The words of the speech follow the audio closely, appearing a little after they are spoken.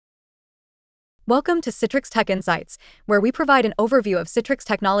Welcome to Citrix Tech Insights, where we provide an overview of Citrix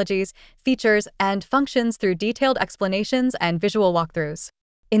technologies, features, and functions through detailed explanations and visual walkthroughs.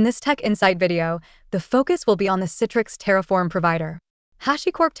 In this Tech Insight video, the focus will be on the Citrix Terraform provider.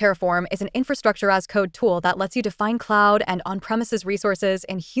 HashiCorp Terraform is an infrastructure as code tool that lets you define cloud and on-premises resources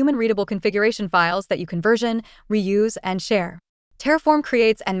in human-readable configuration files that you can version, reuse, and share. Terraform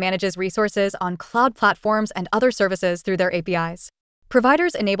creates and manages resources on cloud platforms and other services through their APIs.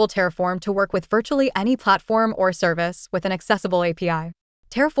 Providers enable Terraform to work with virtually any platform or service with an accessible API.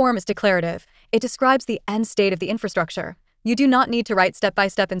 Terraform is declarative. It describes the end state of the infrastructure. You do not need to write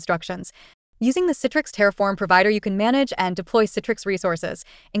step-by-step instructions. Using the Citrix Terraform provider, you can manage and deploy Citrix resources,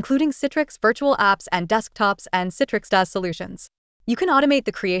 including Citrix Virtual Apps and Desktops and Citrix DaaS solutions. You can automate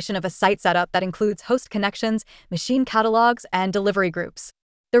the creation of a site setup that includes host connections, machine catalogs, and delivery groups.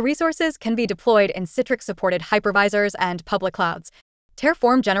 The resources can be deployed in Citrix-supported hypervisors and public clouds.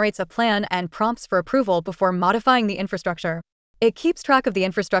 Terraform generates a plan and prompts for approval before modifying the infrastructure. It keeps track of the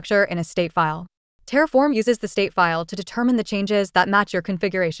infrastructure in a state file. Terraform uses the state file to determine the changes that match your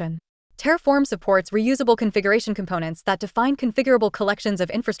configuration. Terraform supports reusable configuration components that define configurable collections of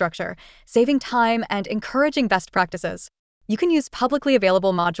infrastructure, saving time and encouraging best practices. You can use publicly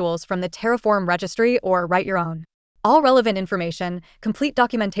available modules from the Terraform registry or write your own. All relevant information, complete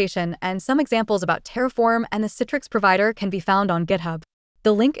documentation, and some examples about Terraform and the Citrix provider can be found on GitHub.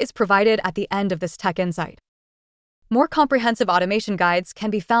 The link is provided at the end of this Tech Insight. More comprehensive automation guides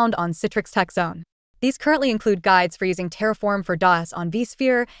can be found on Citrix Tech Zone. These currently include guides for using Terraform for DaaS on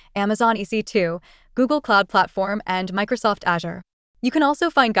vSphere, Amazon EC2, Google Cloud Platform, and Microsoft Azure. You can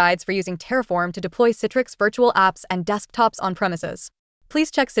also find guides for using Terraform to deploy Citrix Virtual Apps and Desktops on premises. Please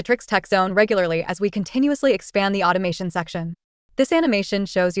check Citrix Tech Zone regularly as we continuously expand the automation section. This animation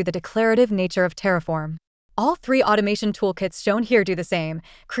shows you the declarative nature of Terraform. All three automation toolkits shown here do the same,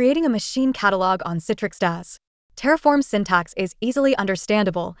 creating a machine catalog on Citrix DaaS. Terraform's syntax is easily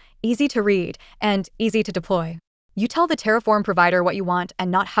understandable, easy to read, and easy to deploy. You tell the Terraform provider what you want and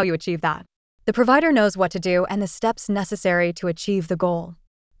not how you achieve that. The provider knows what to do and the steps necessary to achieve the goal.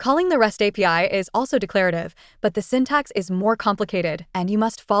 Calling the REST API is also declarative, but the syntax is more complicated and you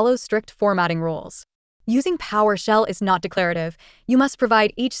must follow strict formatting rules. Using PowerShell is not declarative. You must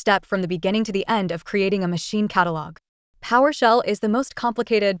provide each step from the beginning to the end of creating a machine catalog. PowerShell is the most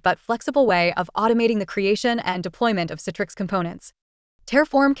complicated but flexible way of automating the creation and deployment of Citrix components.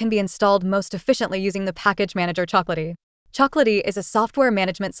 Terraform can be installed most efficiently using the package manager Chocolatey. Chocolatey is a software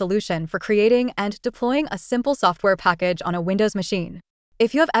management solution for creating and deploying a simple software package on a Windows machine.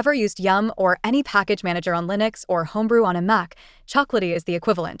 If you have ever used Yum or any package manager on Linux or Homebrew on a Mac, Chocolatey is the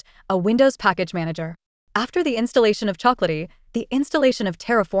equivalent, a Windows package manager. After the installation of Chocolatey, the installation of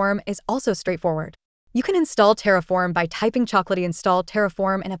Terraform is also straightforward. You can install Terraform by typing Chocolatey install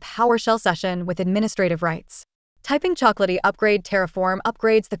Terraform in a PowerShell session with administrative rights. Typing Chocolatey upgrade Terraform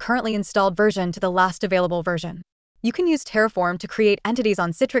upgrades the currently installed version to the last available version. You can use Terraform to create entities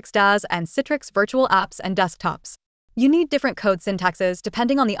on Citrix DaaS and Citrix Virtual Apps and Desktops. You need different code syntaxes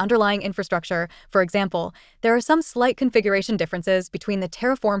depending on the underlying infrastructure. For example, there are some slight configuration differences between the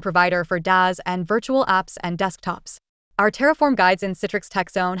Terraform provider for DaaS and Virtual Apps and Desktops. Our Terraform guides in Citrix Tech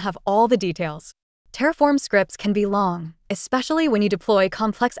Zone have all the details. Terraform scripts can be long, especially when you deploy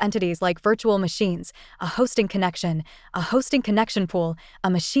complex entities like virtual machines, a hosting connection pool, a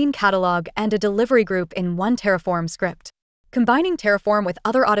machine catalog, and a delivery group in one Terraform script. Combining Terraform with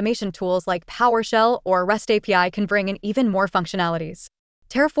other automation tools like PowerShell or REST API can bring in even more functionalities.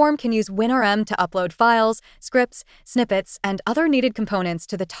 Terraform can use WinRM to upload files, scripts, snippets, and other needed components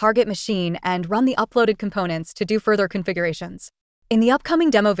to the target machine and run the uploaded components to do further configurations. In the upcoming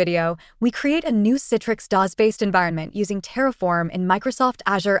demo video, we create a new Citrix DaaS-based environment using Terraform in Microsoft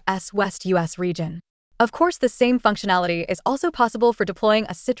Azure West US region. Of course, the same functionality is also possible for deploying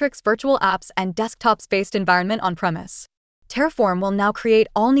a Citrix Virtual Apps and Desktops-based environment on-premise. Terraform will now create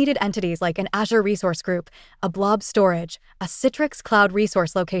all needed entities like an Azure Resource Group, a blob storage, a Citrix Cloud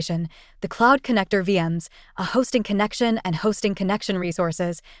Resource Location, the Cloud Connector VMs, a hosting connection and hosting connection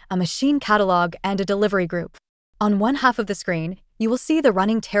resources, a machine catalog, and a delivery group. On one half of the screen, you will see the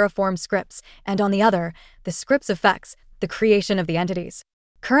running Terraform scripts, and on the other, the scripts effects, the creation of the entities.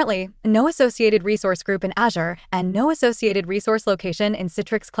 Currently, no associated resource group in Azure and no associated resource location in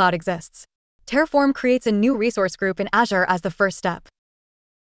Citrix Cloud exists. Terraform creates a new resource group in Azure as the first step.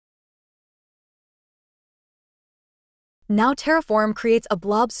 Now Terraform creates a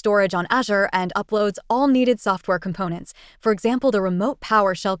blob storage on Azure and uploads all needed software components, for example the remote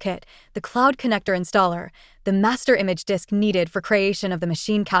PowerShell kit, the Cloud Connector installer, the master image disk needed for creation of the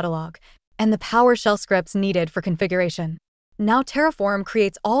machine catalog, and the PowerShell scripts needed for configuration. Now Terraform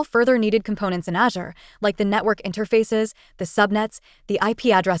creates all further needed components in Azure, like the network interfaces, the subnets, the IP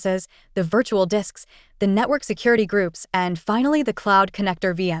addresses, the virtual disks, the network security groups, and finally the Cloud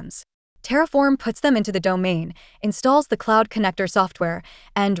Connector VMs. Terraform puts them into the domain, installs the Cloud Connector software,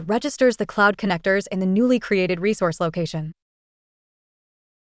 and registers the Cloud Connectors in the newly created resource location.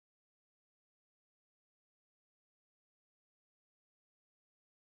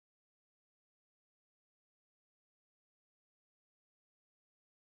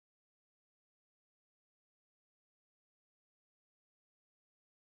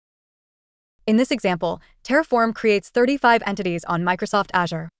 In this example, Terraform creates 35 entities on Microsoft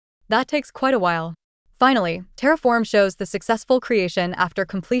Azure. That takes quite a while. Finally, Terraform shows the successful creation after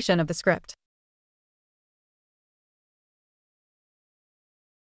completion of the script.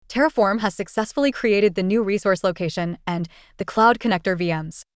 Terraform has successfully created the new resource location and the Cloud Connector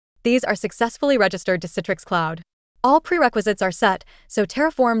VMs. These are successfully registered to Citrix Cloud. All prerequisites are set, so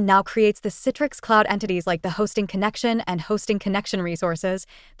Terraform now creates the Citrix Cloud entities like the hosting connection and hosting connection resources,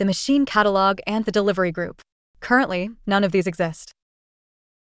 the machine catalog, and the delivery group. Currently, none of these exist.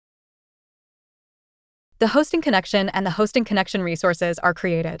 The hosting connection and the hosting connection resources are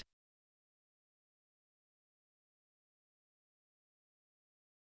created.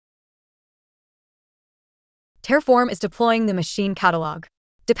 Terraform is deploying the machine catalog.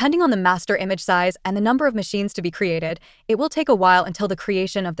 Depending on the master image size and the number of machines to be created, it will take a while until the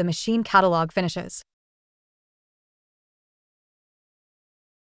creation of the machine catalog finishes.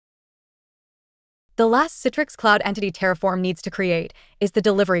 The last Citrix Cloud entity Terraform needs to create is the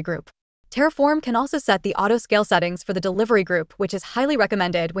delivery group. Terraform can also set the auto-scale settings for the delivery group, which is highly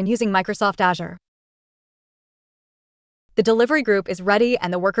recommended when using Microsoft Azure. The delivery group is ready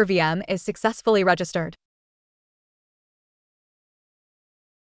and the worker VM is successfully registered.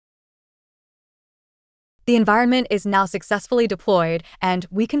 The environment is now successfully deployed, and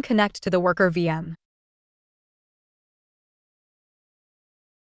we can connect to the worker VM.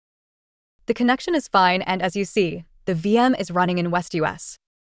 The connection is fine, and as you see, the VM is running in West US.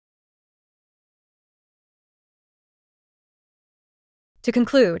 To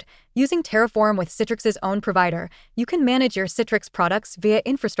conclude, using Terraform with Citrix's own provider, you can manage your Citrix products via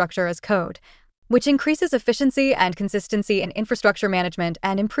infrastructure as code, which increases efficiency and consistency in infrastructure management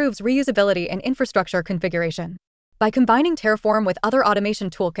and improves reusability in infrastructure configuration. By combining Terraform with other automation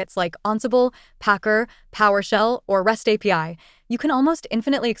toolkits like Ansible, Packer, PowerShell, or REST API, you can almost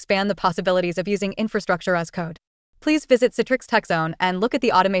infinitely expand the possibilities of using infrastructure as code. Please visit Citrix Tech Zone and look at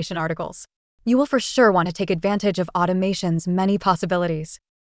the automation articles. You will for sure want to take advantage of automation's many possibilities.